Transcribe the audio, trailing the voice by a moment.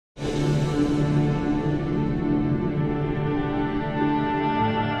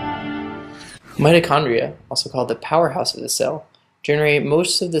Mitochondria, also called the powerhouse of the cell, generate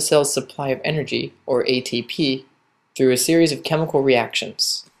most of the cell's supply of energy, or ATP, through a series of chemical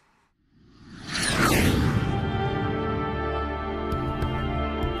reactions.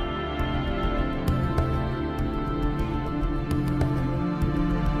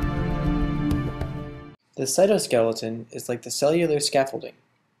 The cytoskeleton is like the cellular scaffolding.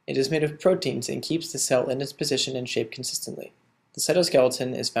 It is made of proteins and keeps the cell in its position and shape consistently. The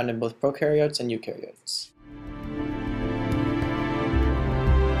cytoskeleton is found in both prokaryotes and eukaryotes.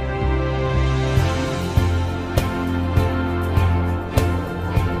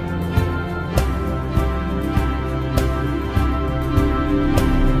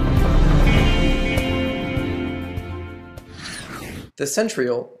 The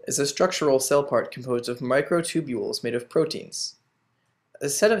centriole is a structural cell part composed of microtubules made of proteins. A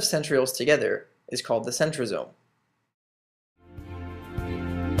set of centrioles together is called the centrosome.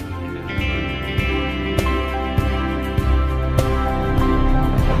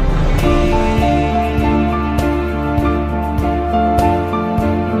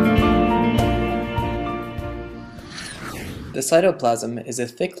 The cytoplasm is a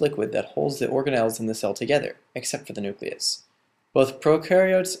thick liquid that holds the organelles in the cell together, except for the nucleus. Both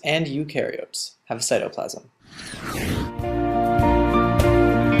prokaryotes and eukaryotes have cytoplasm.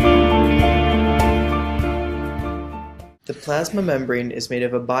 The plasma membrane is made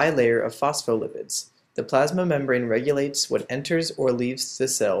of a bilayer of phospholipids. The plasma membrane regulates what enters or leaves the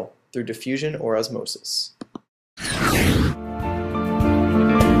cell through diffusion or osmosis.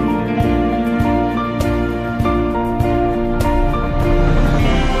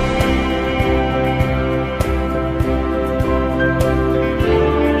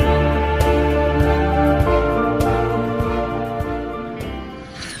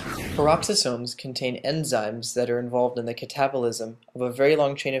 Peroxisomes contain enzymes that are involved in the catabolism of a very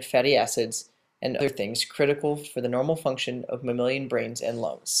long chain of fatty acids and other things critical for the normal function of mammalian brains and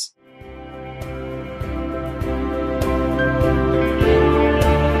lungs.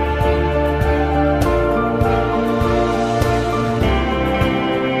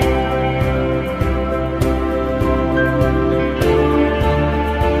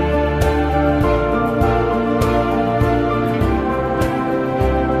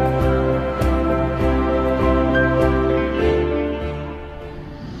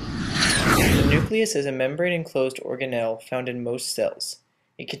 The nucleus is a membrane-enclosed organelle found in most cells.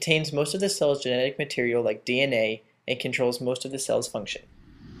 It contains most of the cell's genetic material like DNA and controls most of the cell's function.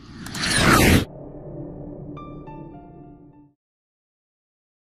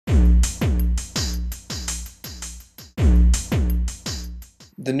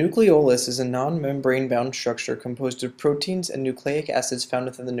 The nucleolus is a non-membrane-bound structure composed of proteins and nucleic acids found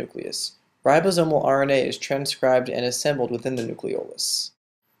within the nucleus. Ribosomal RNA is transcribed and assembled within the nucleolus.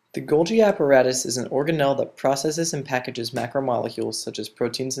 The Golgi apparatus is an organelle that processes and packages macromolecules such as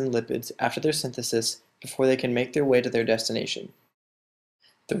proteins and lipids after their synthesis before they can make their way to their destination.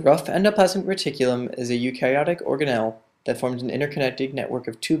 The rough endoplasmic reticulum is a eukaryotic organelle that forms an interconnected network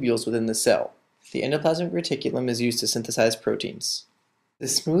of tubules within the cell. The endoplasmic reticulum is used to synthesize proteins. The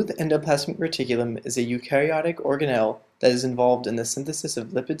smooth endoplasmic reticulum is a eukaryotic organelle that is involved in the synthesis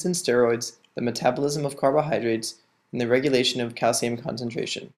of lipids and steroids, the metabolism of carbohydrates, and the regulation of calcium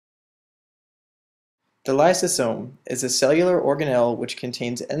concentration. The lysosome is a cellular organelle which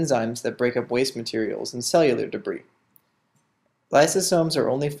contains enzymes that break up waste materials and cellular debris. Lysosomes are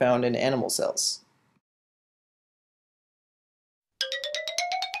only found in animal cells.